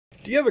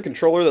you have a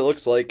controller that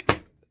looks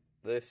like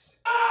this,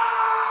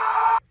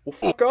 well,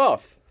 fuck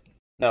off.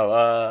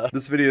 No,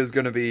 this video is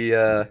going to be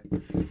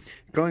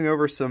going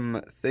over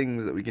some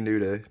things that we can do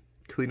to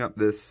clean up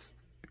this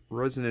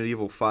Resident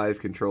Evil 5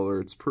 controller.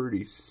 It's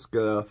pretty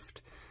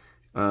scuffed.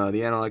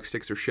 The analog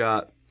sticks are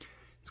shot.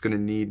 It's going to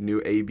need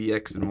new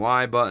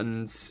ABXY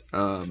buttons.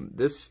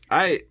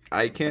 I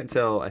can't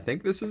tell. I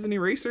think this is an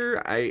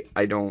eraser. I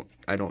don't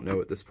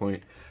know at this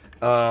point.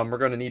 We're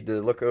going to need to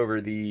look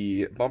over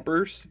the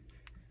bumpers.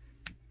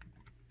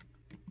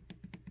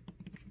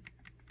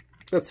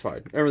 That's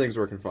fine. Everything's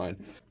working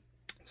fine.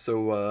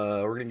 So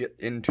we're going to get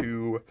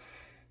into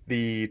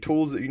the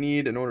tools that you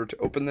need in order to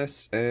open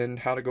this and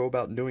how to go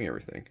about doing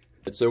everything.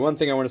 So one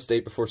thing I want to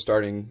state before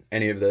starting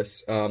any of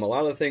this, a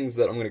lot of the things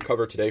that I'm going to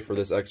cover today for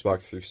this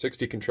Xbox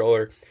 360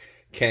 controller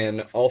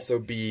can also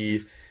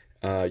be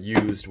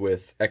used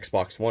with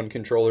Xbox One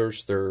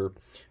controllers. They're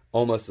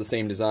almost the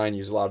same design,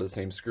 use a lot of the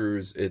same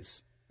screws.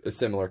 It's a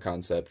similar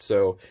concept.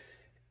 So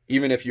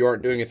even if you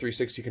aren't doing a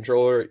 360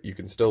 controller, you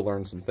can still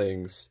learn some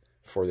things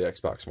for the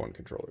Xbox One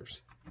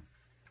controllers.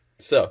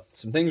 So,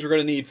 some things we're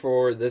going to need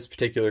for this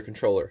particular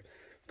controller.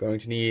 I'm going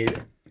to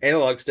need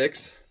analog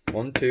sticks,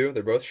 1, 2,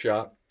 they're both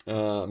shot.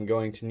 I'm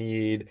going to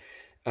need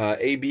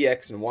A, B,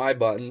 X, and Y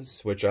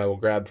buttons, which I will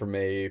grab from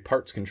a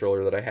parts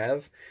controller that I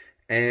have.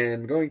 And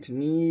I'm going to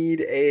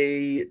need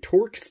a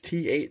Torx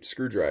T8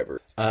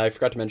 screwdriver. I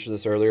forgot to mention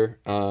this earlier.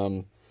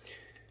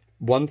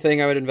 One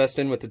thing I would invest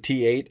in with the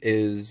T8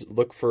 is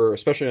look for,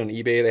 especially on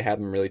eBay, they have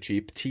them really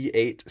cheap,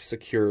 T8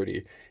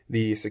 security.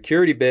 The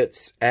security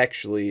bits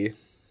actually,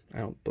 I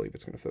don't believe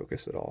it's going to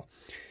focus at all.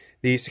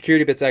 The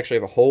security bits actually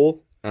have a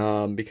hole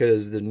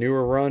because the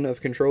newer run of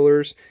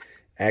controllers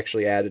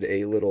actually added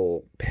a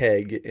little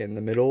peg in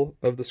the middle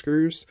of the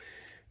screws.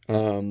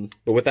 But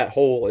with that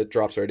hole, it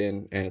drops right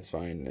in and it's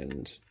fine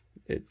and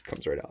it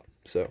comes right out.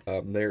 So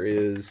there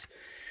is,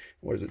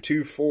 what is it,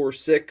 2, 4,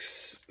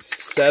 6,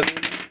 7,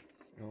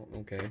 oh,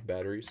 okay,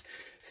 batteries,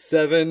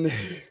 7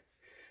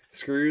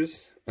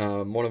 screws.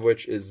 One of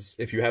which is,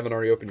 if you haven't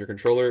already opened your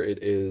controller,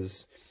 it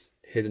is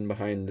hidden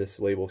behind this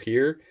label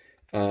here.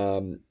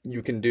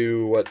 You can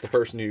do what the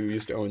person who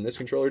used to own this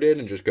controller did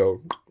and just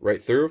go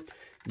right through.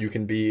 You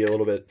can be a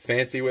little bit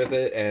fancy with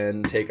it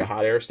and take a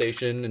hot air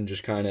station and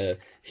just kind of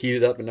heat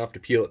it up enough to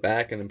peel it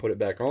back and then put it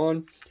back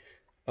on.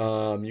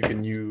 You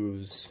can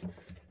use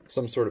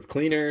some sort of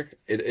cleaner.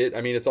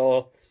 I mean, it's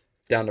all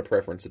down to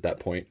preference at that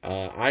point.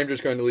 I'm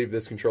just going to leave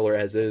this controller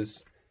as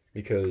is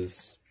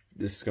because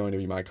this is going to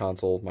be my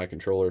console, my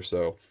controller,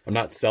 so I'm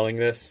not selling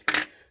this.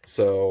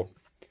 So,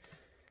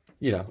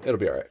 you know, it'll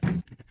be all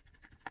right.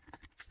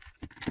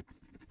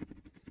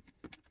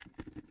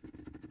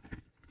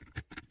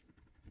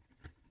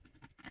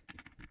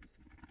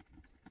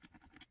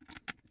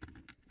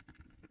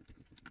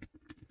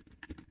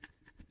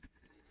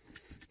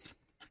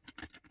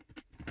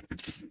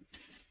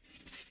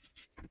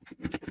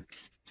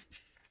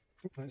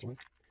 Nice one.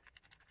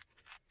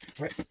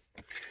 All right.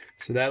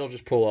 So that'll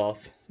just pull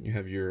off. You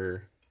have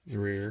your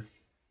rear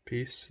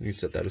piece. You can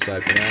set that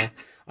aside for now.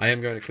 I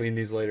am going to clean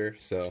these later,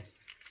 so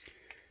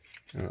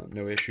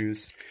no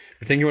issues.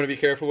 The thing you want to be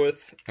careful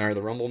with are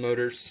the rumble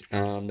motors.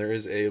 There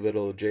is a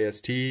little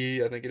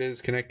JST, I think it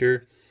is,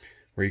 connector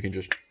where you can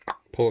just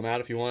pull them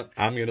out if you want.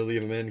 I'm going to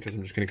leave them in because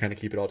I'm just going to kind of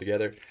keep it all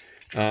together.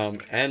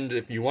 And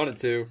if you wanted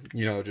to,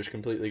 you know, just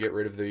completely get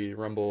rid of the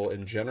rumble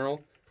in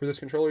general for this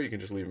controller, you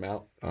can just leave them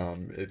out.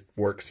 It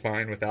works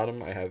fine without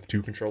them. I have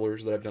 2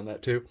 controllers that I've done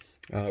that too.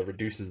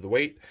 Reduces the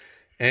weight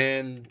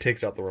and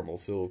takes out the rumble,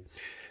 so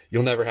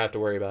you'll never have to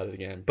worry about it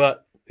again.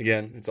 But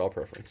again, it's all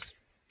preference.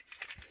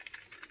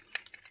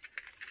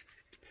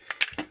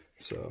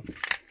 So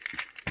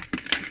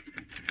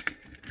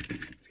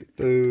let's get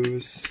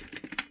those.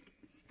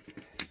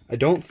 I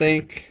don't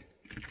think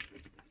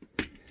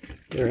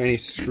there are any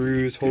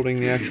screws holding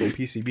the actual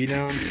PCB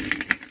down.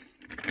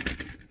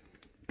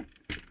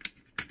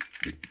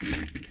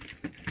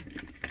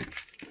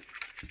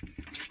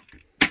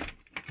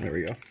 There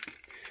we go.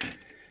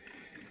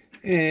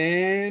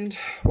 And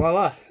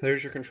voila,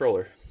 there's your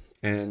controller.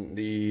 And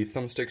the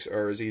thumbsticks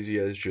are as easy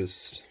as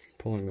just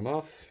pulling them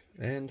off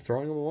and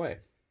throwing them away.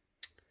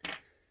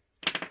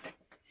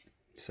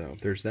 So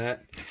there's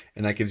that.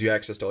 And that gives you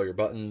access to all your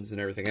buttons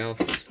and everything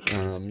else.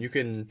 You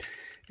can,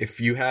 if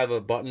you have a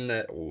button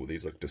that, oh,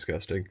 these look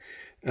disgusting.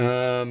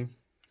 Wow,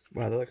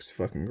 that looks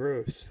fucking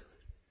gross.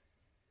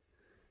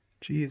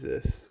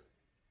 Jesus.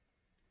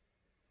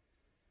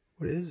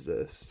 What is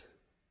this?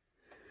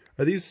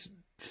 Are these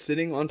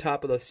sitting on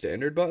top of the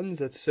standard buttons?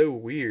 That's so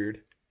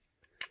weird.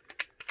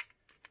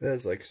 That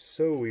is like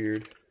so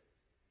weird.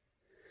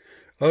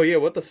 Oh yeah,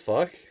 what the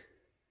fuck?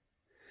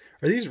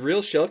 Are these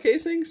real shell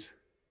casings?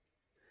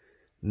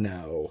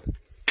 No.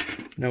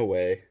 No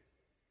way.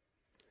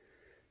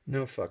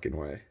 No fucking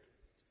way.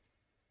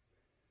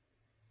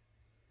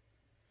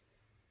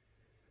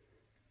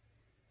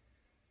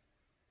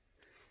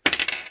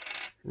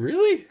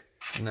 Really?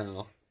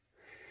 No.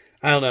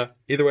 I don't know.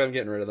 Either way, I'm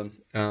getting rid of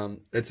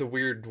them. It's a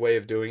weird way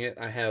of doing it.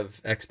 I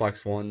have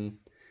Xbox One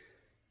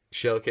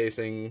shell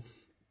casing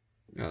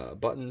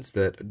buttons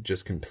that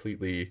just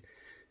completely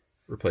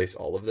replace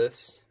all of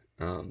this.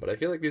 But I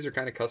feel like these are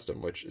kind of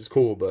custom, which is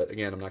cool, but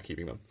again, I'm not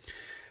keeping them.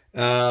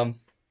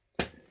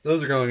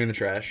 Those are going in the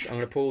trash. I'm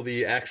going to pull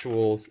the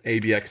actual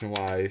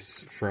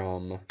ABXYs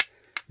from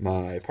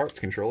my parts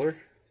controller,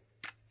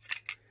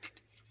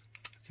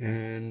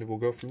 and we'll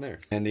go from there.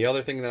 And the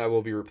other thing that I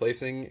will be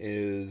replacing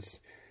is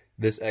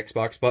this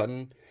Xbox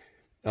button.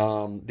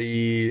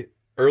 The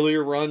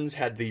earlier runs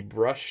had the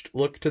brushed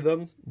look to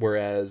them,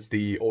 whereas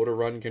the older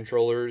run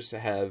controllers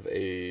have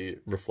a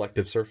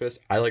reflective surface.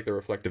 I like the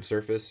reflective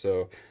surface,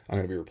 so I'm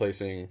going to be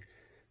replacing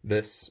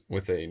this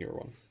with a newer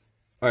one.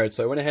 Alright,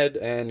 so I went ahead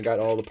and got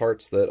all the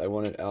parts that I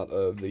wanted out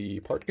of the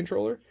part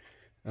controller.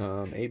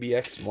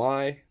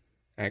 ABXY,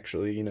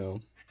 actually, you know,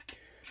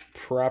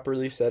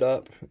 properly set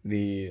up.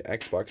 The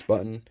Xbox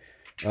button.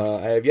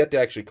 I have yet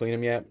to actually clean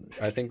them yet.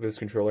 I think this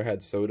controller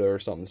had soda or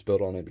something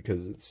spilled on it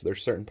because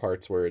there's certain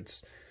parts where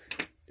it's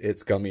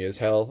gummy as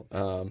hell,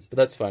 but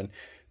that's fine.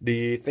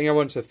 The thing I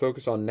wanted to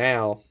focus on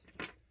now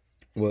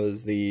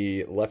was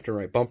the left and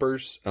right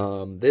bumpers.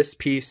 This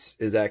piece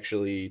is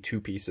actually two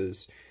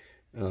pieces.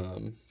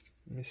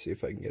 Let me see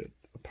if I can get it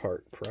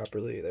apart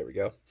properly. There we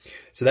go.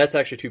 So that's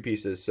actually two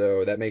pieces,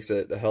 so that makes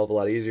it a hell of a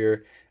lot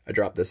easier. I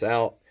drop this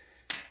out,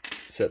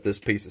 set this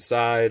piece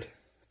aside,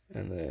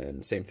 and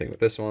then same thing with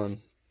this one.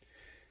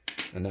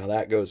 And now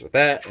that goes with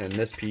that, and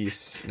this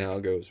piece now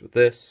goes with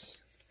this.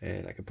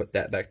 And I can put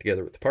that back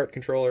together with the part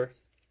controller.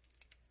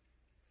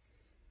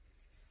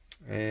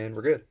 And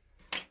we're good.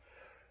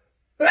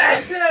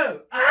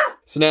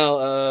 So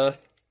now,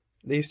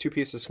 these two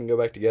pieces can go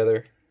back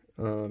together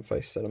if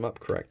I set them up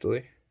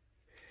correctly.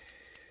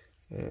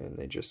 And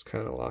they just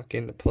kind of lock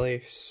into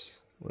place,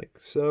 like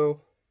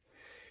so.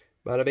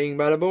 Bada bing,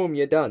 bada boom,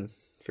 you're done.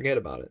 Forget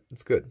about it.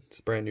 It's good. It's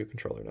a brand new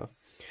controller now.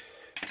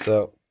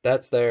 So,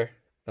 that's there.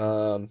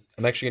 I'm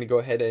actually going to go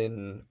ahead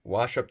and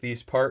wash up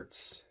these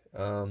parts.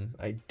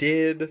 I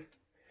did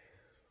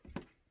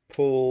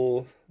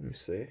pull, let me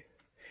see.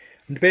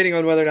 I'm debating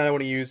on whether or not I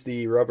want to use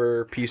the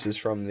rubber pieces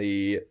from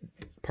the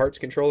parts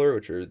controller,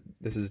 which are,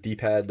 this is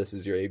Dpad, this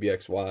is your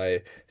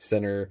ABXY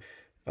center,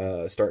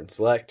 start and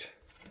select,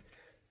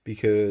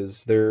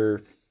 because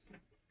they're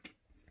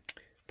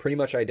pretty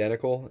much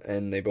identical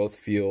and they both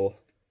feel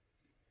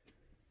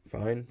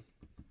fine.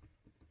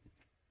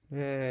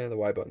 The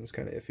Y button's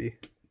kind of iffy.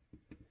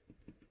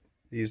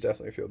 These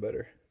definitely feel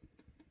better.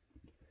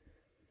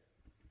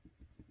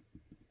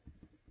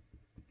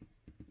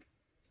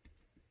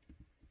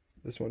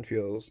 This one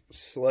feels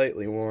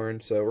slightly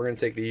worn, so we're going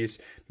to take these.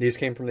 These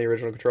came from the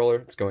original controller.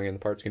 It's going in the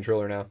parts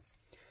controller now.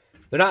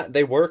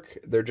 They work,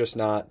 they're just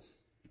not,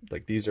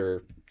 like, these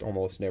are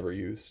almost never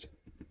used.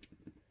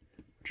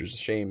 Which is a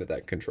shame that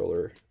that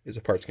controller is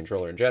a parts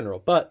controller in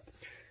general, but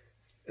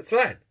it's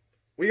fine.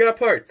 We got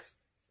parts.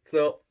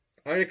 So,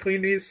 I'm going to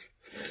clean these,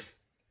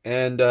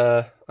 and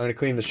I'm going to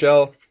clean the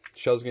shell. The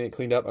shell's going to get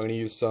cleaned up. I'm going to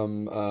use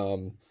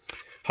some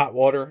hot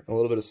water, a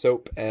little bit of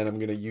soap, and I'm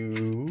going to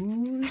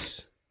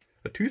use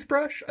a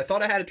toothbrush. I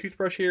thought I had a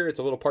toothbrush here. It's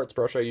a little parts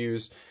brush I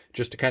use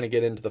just to kind of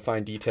get into the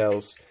fine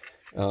details,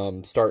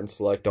 start and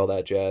select, all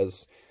that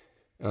jazz.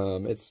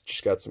 It's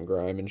just got some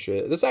grime and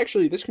shit.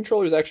 This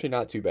controller is actually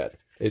not too bad.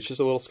 It's just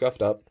a little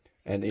scuffed up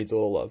and needs a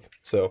little love.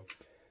 So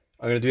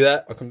I'm going to do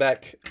that. I'll come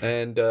back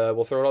and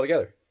we'll throw it all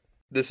together.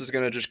 This is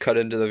going to just cut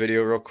into the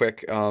video real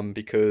quick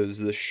because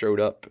this showed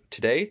up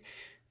today.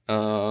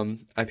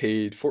 I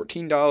paid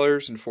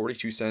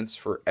 $14.42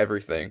 for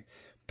everything.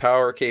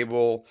 Power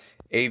cable,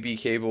 AV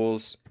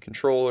cables,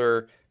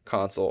 controller,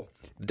 console.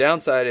 The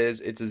downside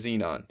is it's a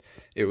Xenon.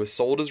 It was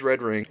sold as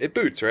red ring. It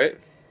boots, right?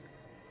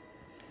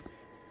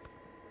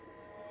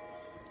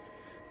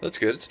 That's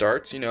good. It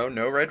starts, you know,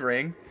 no red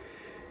ring.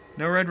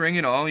 No red ring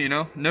at all, you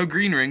know. No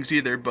green rings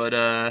either, but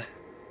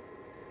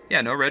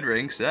yeah, no red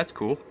rings. So that's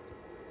cool.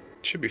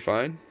 Should be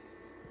fine.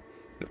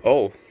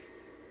 Oh.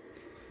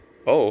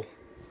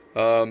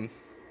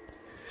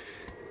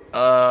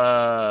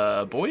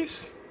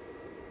 Boys?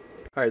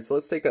 Alright, so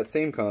let's take that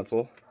same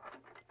console.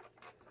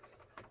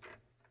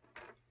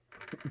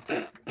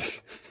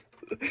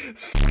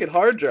 It's fucking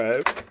hard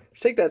drive.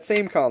 Let's take that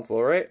same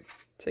console, right?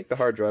 Take the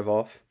hard drive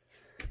off.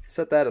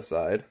 Set that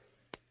aside.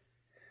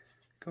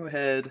 Go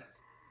ahead.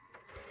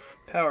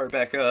 Power it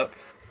back up.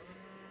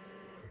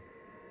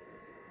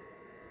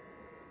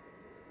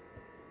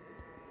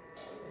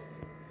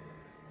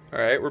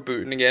 Alright, we're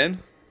booting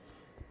again.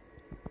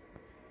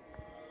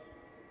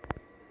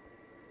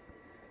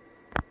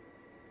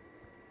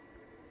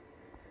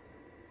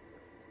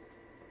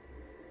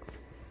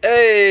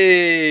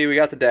 Hey, we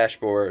got the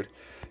dashboard.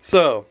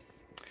 So,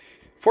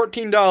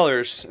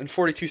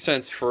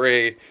 $14.42 for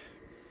a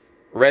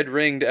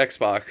red-ringed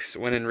Xbox,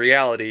 when in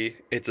reality,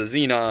 it's a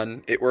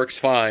Xenon, it works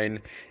fine,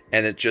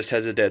 and it just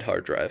has a dead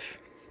hard drive.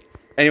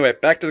 Anyway,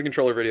 back to the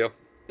controller video.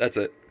 That's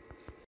it.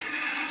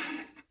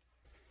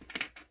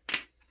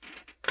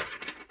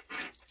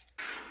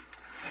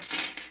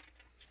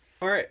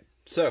 Alright,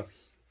 so,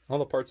 all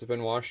the parts have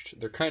been washed.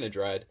 They're kind of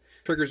dried.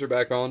 Triggers are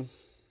back on.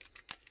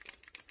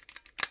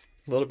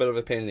 A little bit of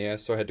a pain in the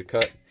ass, so I had to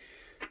cut.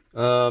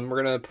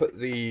 We're gonna put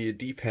the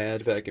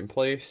D-pad back in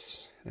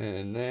place,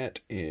 and that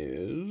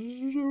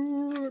is,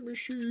 let me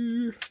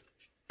see,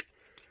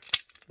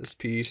 this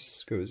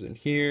piece goes in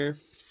here,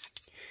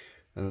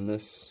 and then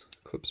this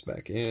clips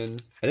back in.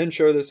 I didn't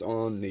show this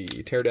on the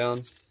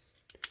teardown,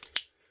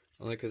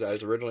 only because I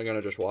was originally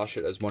gonna just wash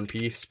it as one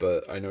piece,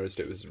 but I noticed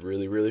it was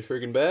really, really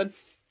freaking bad.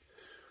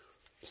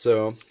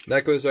 So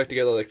that goes back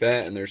together like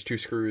that, and there's 2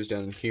 screws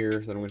down in here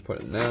that I'm gonna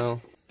put in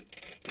now.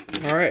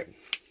 All right.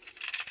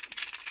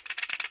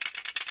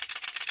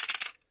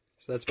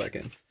 So that's back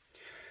in.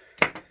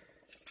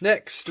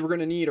 Next, we're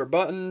gonna need our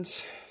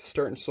buttons.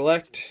 Start and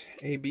select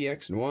A, B,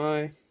 X, and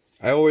Y.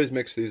 I always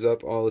mix these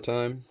up all the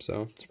time,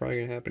 so it's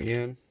probably gonna happen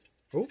again.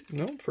 Oh,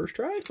 no, first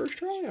try,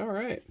 all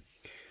right.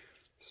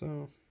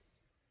 So,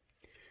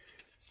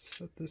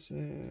 set this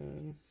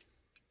in.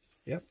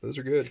 Yep, those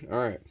are good. All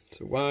right,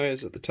 so Y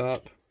is at the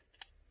top.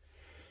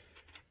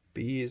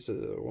 B is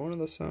one of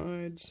the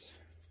sides.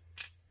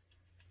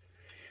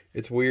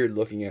 It's weird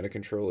looking at a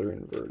controller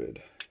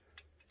inverted.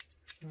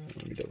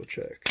 Let me double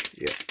check.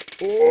 Yeah.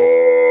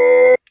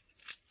 Oh!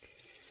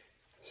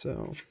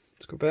 So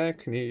let's go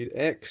back. We need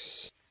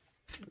X,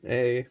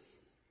 A,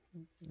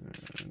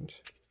 and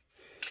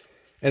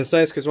it's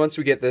nice because once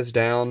we get this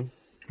down,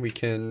 we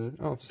can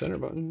center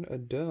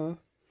button. Duh.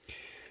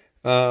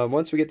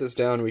 Once we get this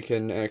down, we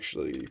can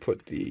actually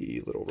put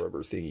the little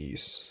rubber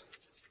thingies,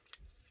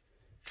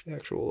 the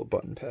actual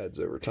button pads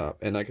over top.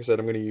 And like I said,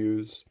 I'm going to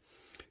use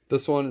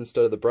this one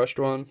instead of the brushed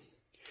one.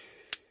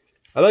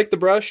 I like the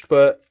brushed,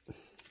 but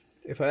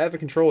if I have a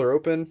controller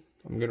open,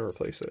 I'm going to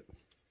replace it.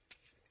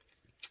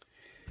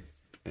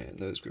 And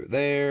those go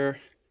there.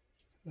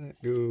 That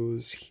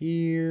goes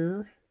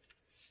here.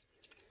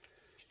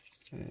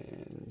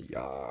 And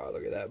yeah,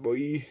 look at that,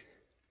 boy.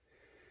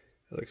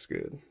 That looks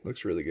good.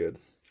 Looks really good.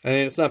 I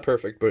mean, it's not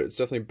perfect, but it's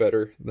definitely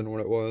better than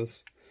what it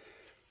was.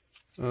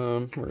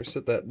 We're going to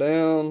set that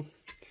down.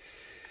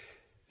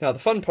 Now, the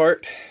fun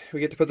part, we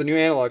get to put the new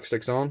analog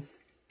sticks on.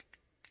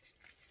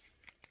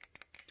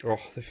 Oh,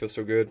 they feel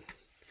so good.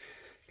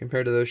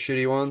 Compared to those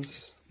shitty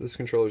ones, this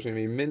controller's going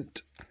to be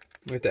mint.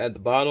 We have to add the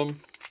bottom.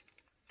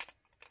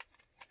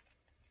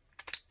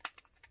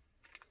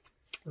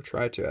 Or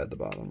try to add the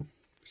bottom.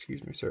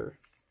 Excuse me, sir.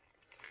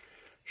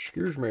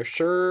 Excuse me,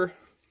 sir.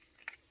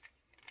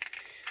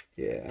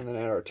 Yeah, and then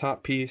add our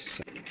top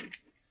piece.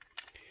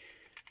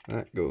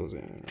 That goes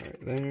in right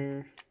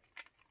there.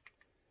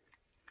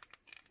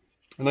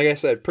 And like I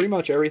said, pretty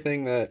much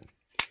everything that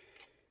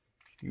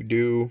you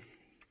do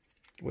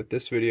with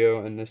this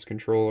video and this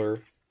controller,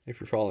 if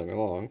you're following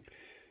along,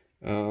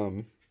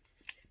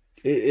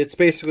 it's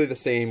basically the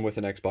same with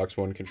an Xbox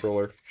One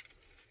controller.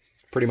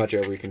 Pretty much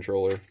every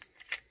controller.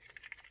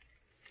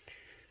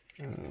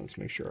 Let's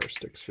make sure our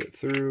sticks fit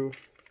through.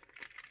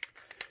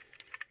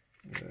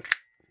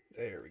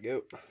 There we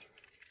go.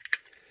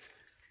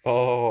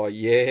 Oh,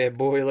 yeah,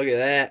 boy, look at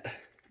that.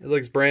 It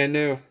looks brand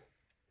new.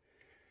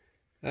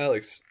 That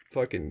looks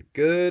fucking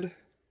good.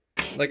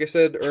 Like I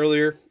said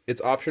earlier,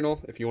 it's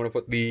optional. If you want to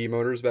put the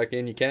motors back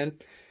in, you can.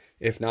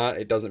 If not,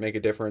 it doesn't make a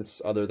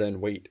difference other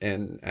than weight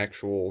and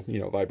actual,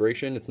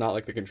 vibration. It's not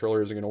like the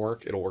controller isn't going to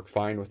work. It'll work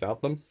fine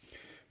without them.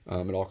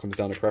 It all comes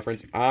down to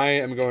preference. I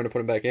am going to put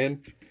them back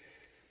in.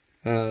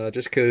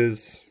 Just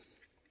because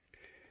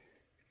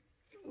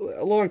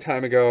a long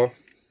time ago,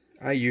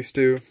 I used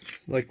to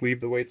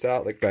leave the weights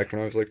out, back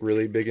when I was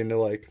really big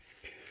into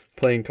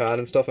playing COD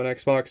and stuff on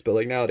Xbox,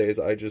 but nowadays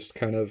I just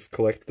kind of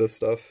collect this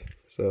stuff.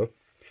 So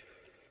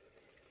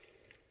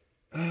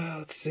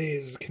let's see,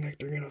 is the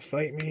connector gonna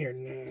fight me or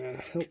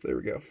nah? Oh, there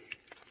we go.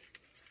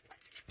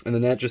 And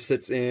then that just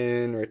sits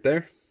in right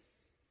there,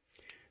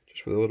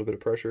 just with a little bit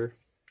of pressure.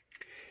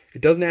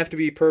 It doesn't have to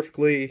be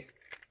perfectly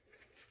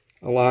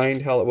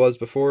aligned how it was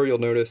before. You'll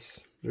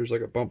notice there's a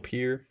bump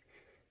here.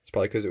 It's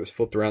probably because it was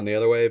flipped around the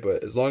other way,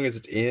 but as long as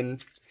it's in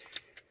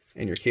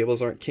and your cables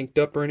aren't kinked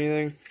up or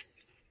anything,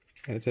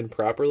 and it's in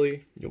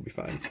properly, you'll be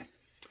fine.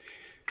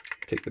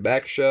 Take the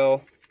back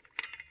shell.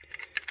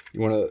 You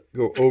want to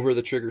go over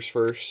the triggers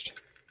first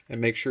and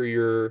make sure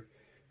your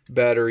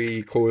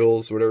battery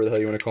coils, whatever the hell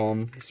you want to call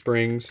them, the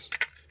springs,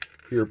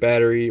 your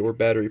battery or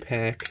battery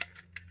pack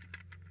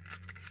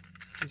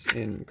is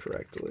in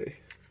correctly.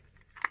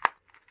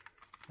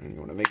 And you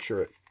want to make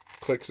sure it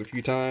clicks a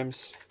few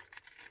times.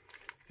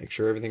 Make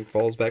sure everything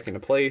falls back into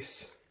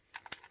place.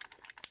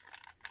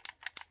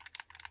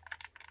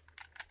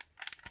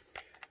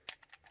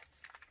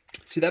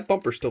 See, that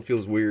bumper still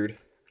feels weird.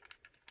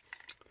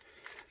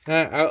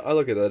 I'll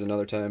look at that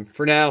another time.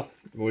 For now,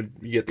 you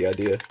get the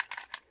idea.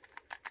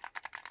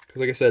 Because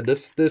like I said,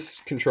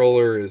 this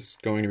controller is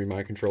going to be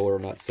my controller.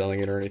 I'm not selling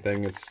it or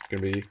anything. It's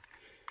going to be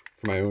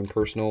for my own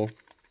personal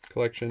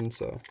collection,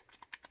 so.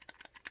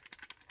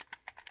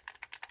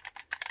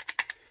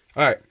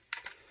 Alright.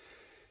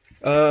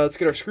 Let's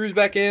get our screws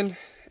back in,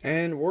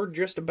 and we're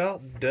just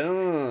about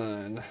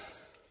done.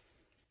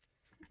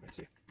 Let's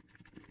see.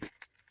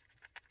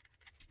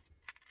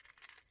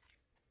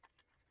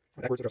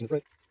 Backwards across the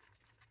thread.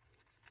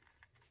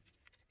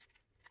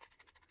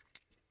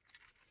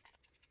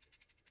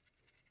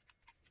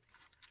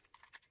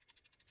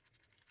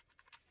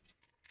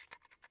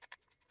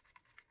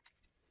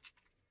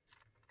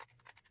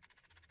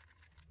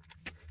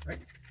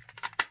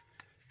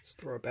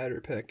 Throw our battery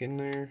pack in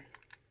there.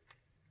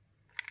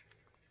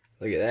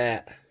 Look at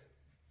that.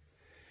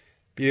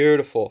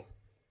 Beautiful.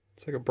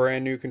 It's like a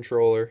brand new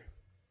controller.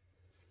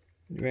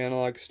 New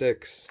analog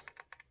sticks.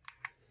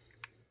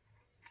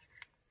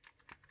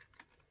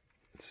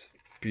 It's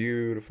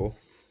beautiful.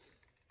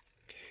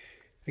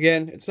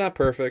 Again, it's not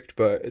perfect,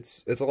 but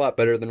it's a lot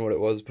better than what it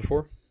was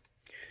before.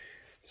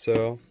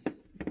 So,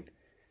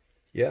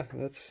 yeah,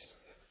 that's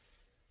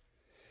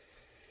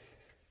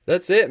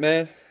it,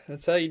 man.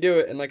 That's how you do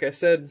it. And like I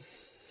said,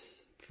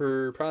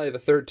 for probably the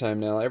third time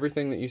now,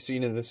 everything that you've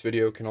seen in this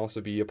video can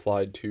also be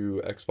applied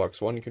to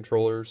Xbox One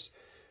controllers.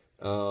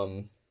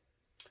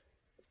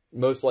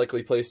 Most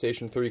likely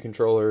PlayStation 3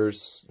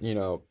 controllers, you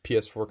know,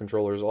 PS4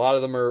 controllers. A lot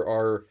of them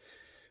are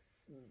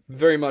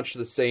very much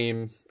the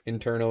same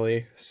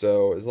internally.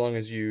 So as long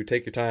as you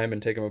take your time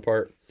and take them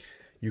apart,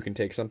 you can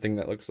take something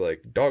that looks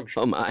like dog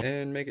shit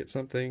and make it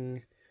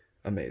something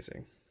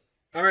amazing.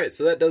 Alright,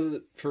 so that does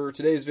it for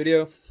today's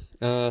video.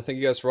 Thank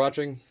you guys for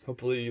watching.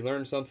 Hopefully you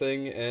learned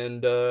something,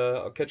 and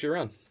I'll catch you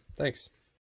around. Thanks.